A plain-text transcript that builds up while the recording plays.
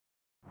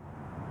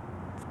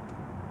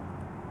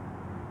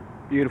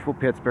Beautiful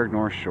Pittsburgh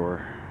North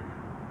Shore.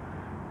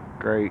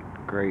 Great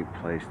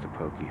place to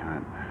pokey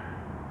hunt.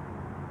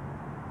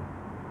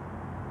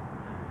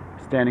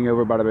 Standing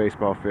over by the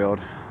baseball field.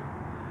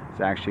 It's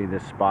actually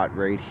this spot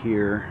right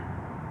here,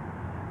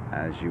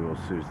 as you will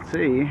soon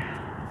see.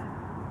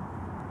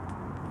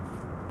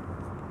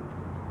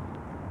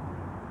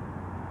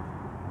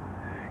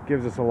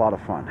 Gives us a lot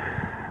of fun.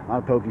 A lot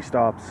of pokey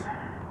stops.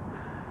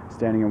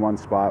 Standing in one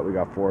spot, we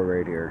got 4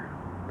 right here.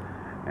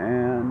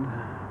 And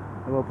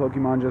the little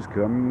Pokemon just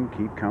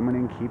keep coming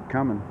and keep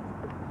coming.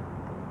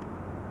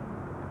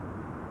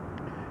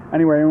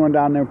 Anyway, anyone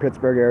down there in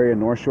Pittsburgh area,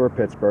 North Shore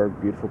Pittsburgh,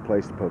 beautiful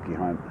place to pokey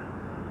hunt.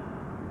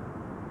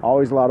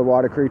 Always a lot of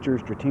water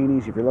creatures,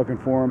 Dratinis, if you're looking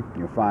for them,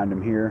 you'll find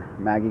them here.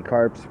 Maggie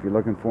carps, if you're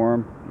looking for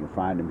them, you'll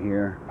find them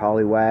here.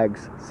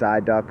 Pollywags,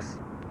 side ducks,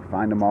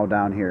 find them all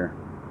down here.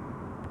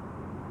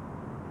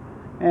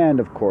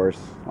 And of course,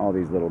 all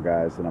these little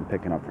guys that I'm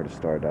picking up for the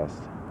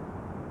Stardust.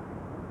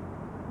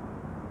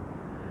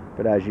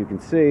 But as you can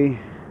see,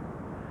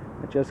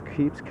 it just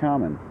keeps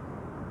coming.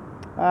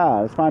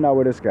 Let's find out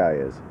where this guy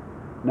is.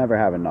 Never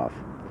have enough.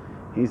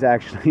 He's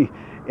actually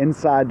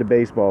inside the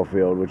baseball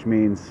field, which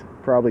means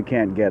probably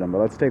can't get him, but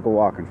let's take a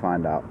walk and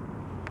find out.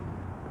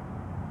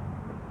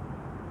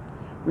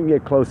 We can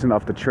get close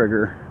enough to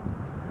trigger.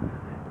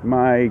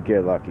 Might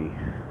get lucky,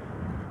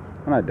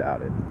 and I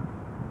doubt it.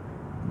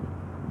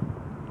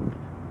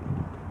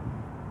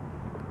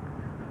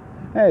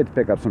 Hey, to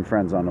pick up some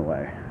friends on the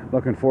way.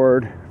 Looking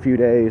forward a few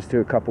days to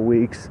a couple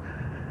weeks.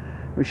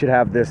 We should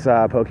have this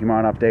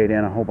Pokemon update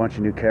in, a whole bunch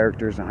of new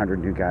characters, 100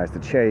 new guys to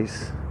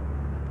chase,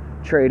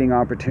 trading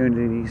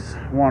opportunities,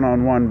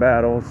 one-on-one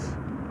battles.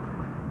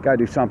 Gotta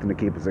do something to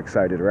keep us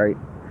excited, right?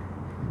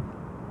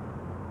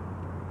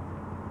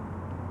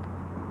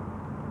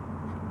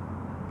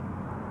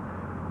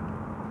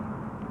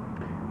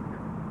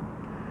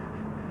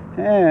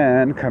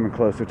 And coming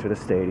closer to the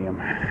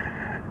stadium.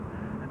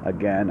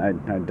 Again,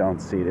 I don't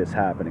see this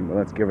happening, but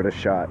let's give it a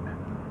shot.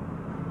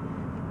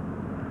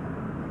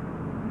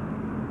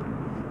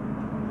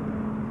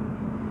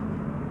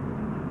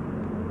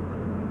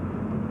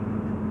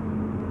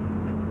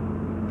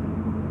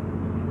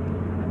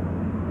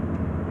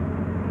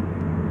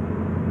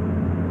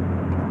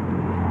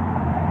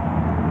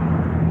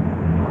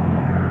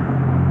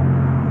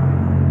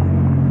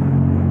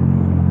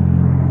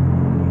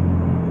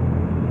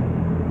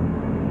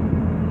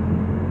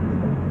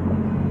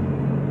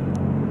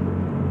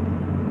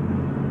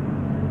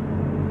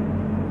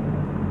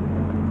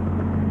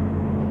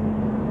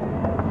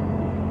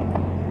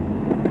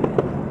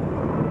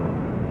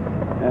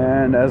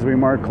 And as we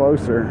mark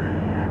closer,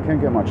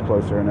 can't get much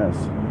closer than this.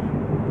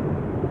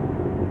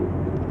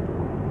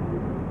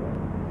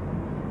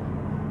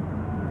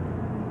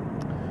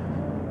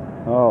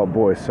 Oh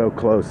boy, so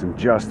close and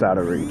just out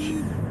of reach.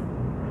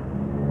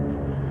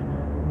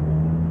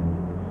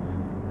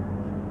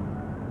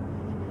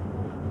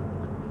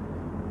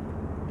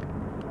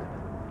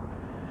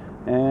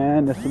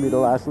 And this will be the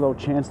last little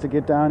chance to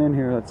get down in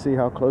here. Let's see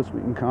how close we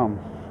can come.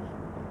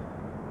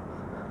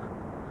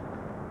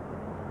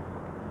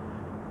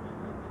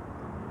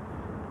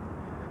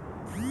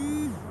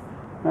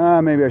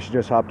 Maybe I should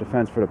just hop the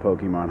fence for the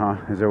Pokemon,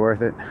 huh? Is it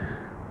worth it?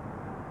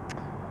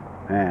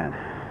 Man.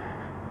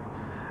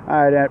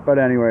 Alright, but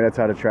anyway, that's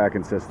how the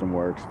tracking system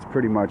works. It's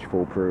pretty much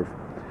foolproof.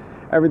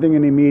 Everything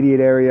in the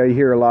immediate area, you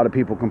hear a lot of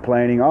people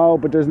complaining, oh,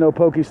 but there's no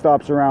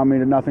Pokestops around me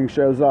and nothing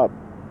shows up.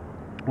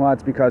 Well,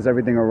 that's because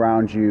everything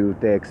around you,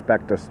 they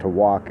expect us to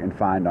walk and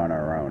find on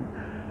our own.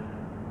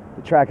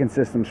 The tracking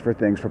systems for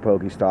things for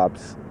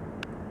Pokestops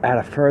at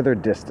a further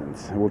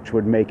distance, which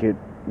would make it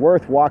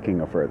worth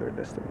walking a further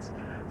distance.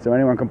 So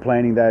anyone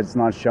complaining that it's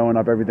not showing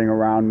up everything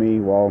around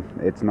me, well,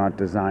 it's not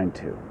designed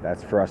to.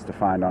 That's for us to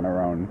find on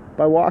our own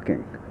by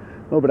walking.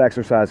 A little bit of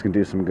exercise can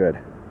do some good.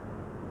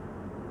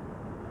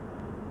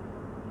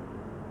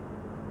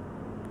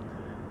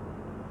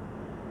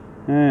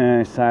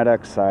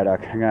 Psyduck,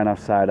 Psyduck. I got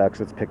enough Psyducks.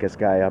 Let's pick this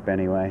guy up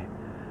anyway.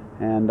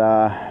 And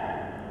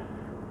I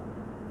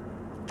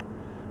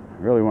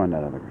really want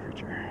that other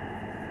creature.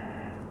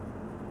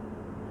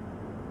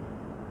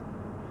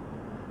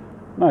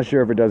 Not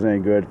sure if it does any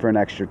good for an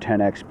extra 10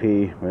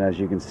 XP, but as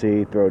you can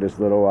see, throw this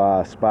little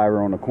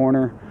Spyro in the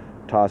corner,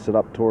 toss it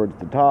up towards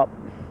the top,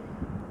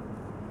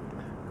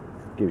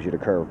 gives you the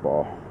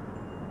curveball.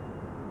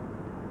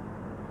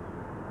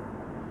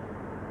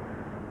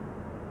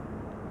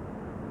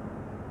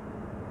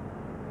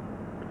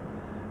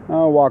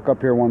 I'll walk up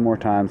here one more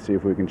time, see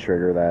if we can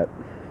trigger that,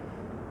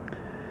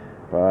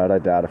 but I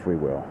doubt if we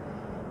will.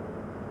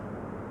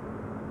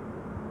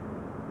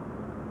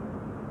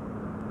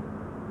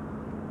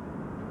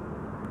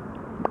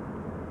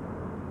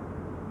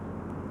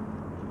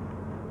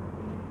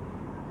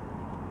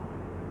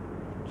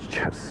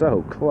 Just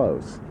so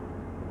close.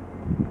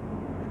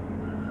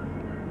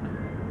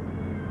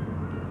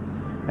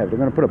 Hey, if they're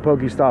gonna put a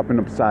Pokestop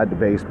inside the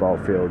baseball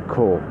field,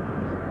 cool.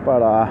 But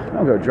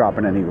don't go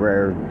dropping any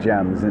rare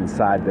gems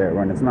inside there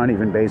when it's not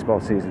even baseball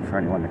season for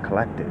anyone to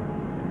collect it.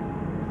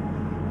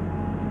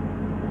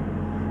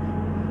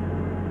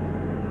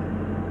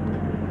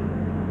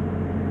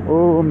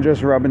 Oh, I'm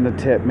just rubbing the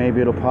tip.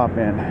 Maybe it'll pop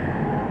in.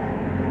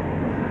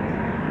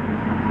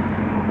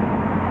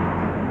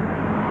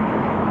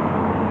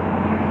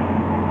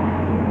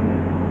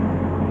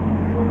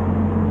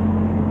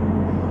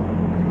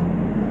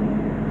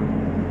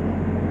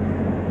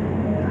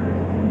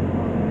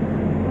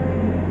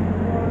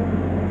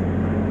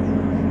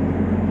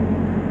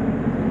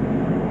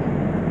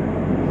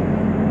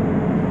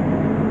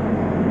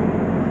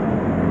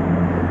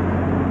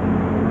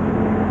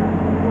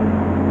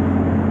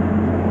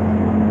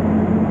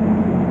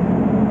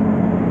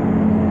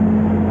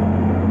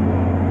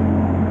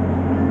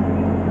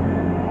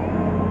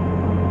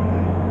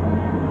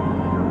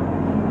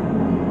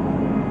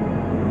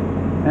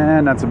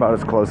 And that's about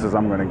as close as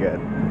I'm going to get.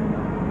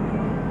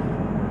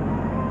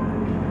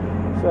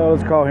 So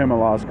let's call him a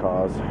lost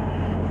cause.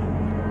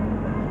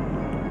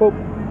 Boop.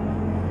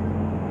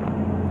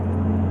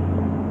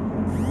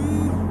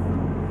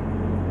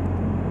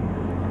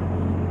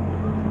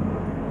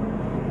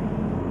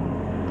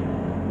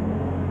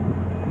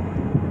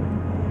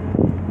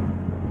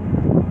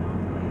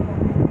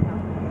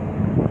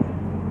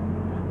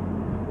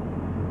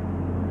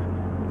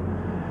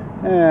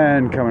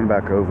 And coming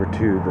back over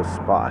to the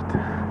spot.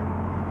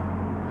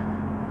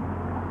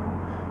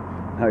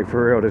 Like,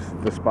 for real, this is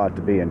the spot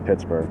to be in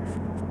Pittsburgh.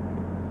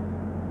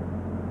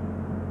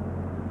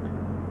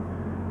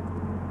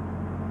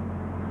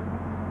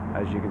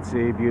 As you can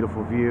see,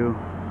 beautiful view.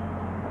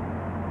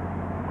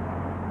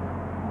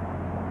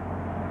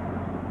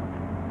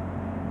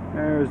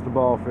 There's the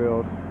ball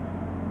field.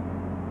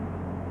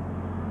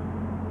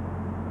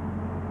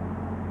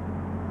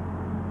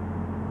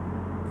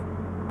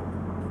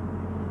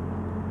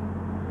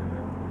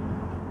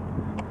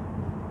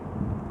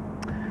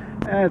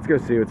 And let's go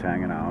see what's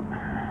hanging out.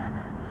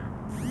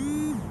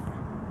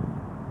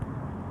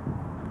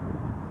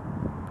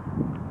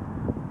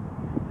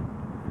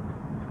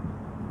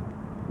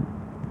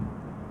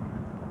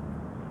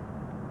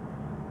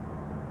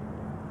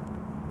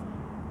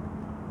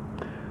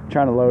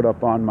 Trying to load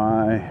up on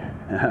my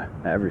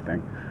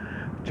everything.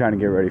 Trying to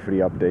get ready for the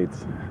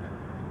updates.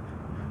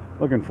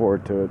 Looking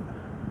forward to it.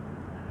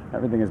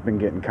 Everything has been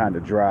getting kind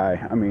of dry.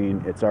 I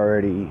mean, it's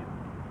already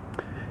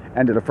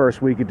end of the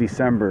first week of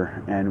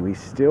December, and we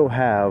still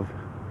have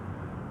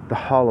the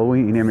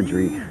Halloween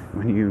imagery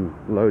when you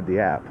load the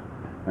app.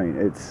 I mean,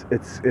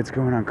 it's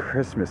going on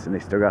Christmas, and they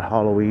still got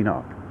Halloween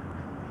up.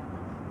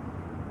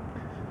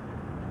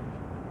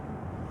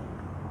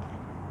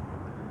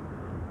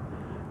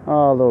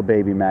 Oh, little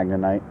baby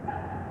Magnanite.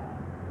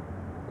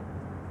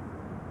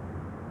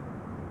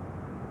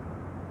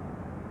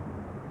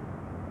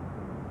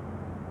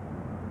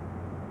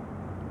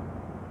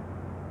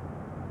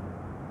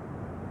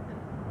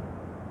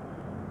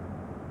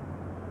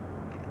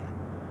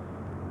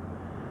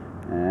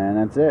 And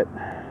that's it.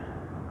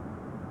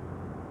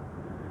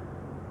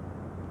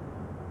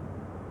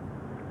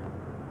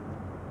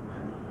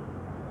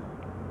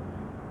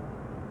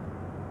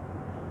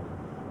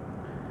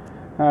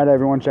 Alright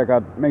everyone,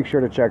 make sure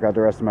to check out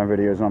the rest of my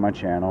videos on my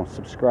channel.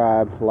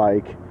 Subscribe,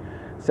 like,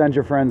 send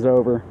your friends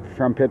over. If you're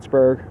from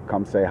Pittsburgh,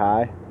 come say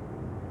hi.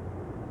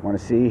 Want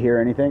to hear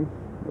anything?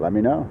 Let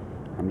me know.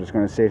 I'm just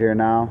going to sit here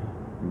now,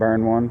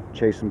 burn one,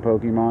 chase some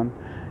Pokemon.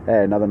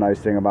 Hey, another nice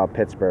thing about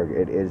Pittsburgh,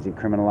 it is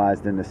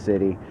decriminalized in the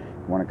city.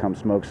 You want to come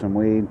smoke some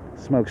weed?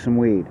 Smoke some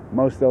weed.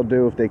 Most they'll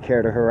do if they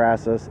care to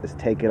harass us is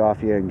take it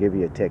off you and give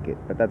you a ticket.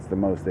 But that's the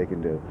most they can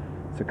do.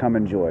 So come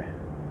enjoy.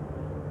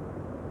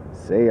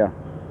 See ya.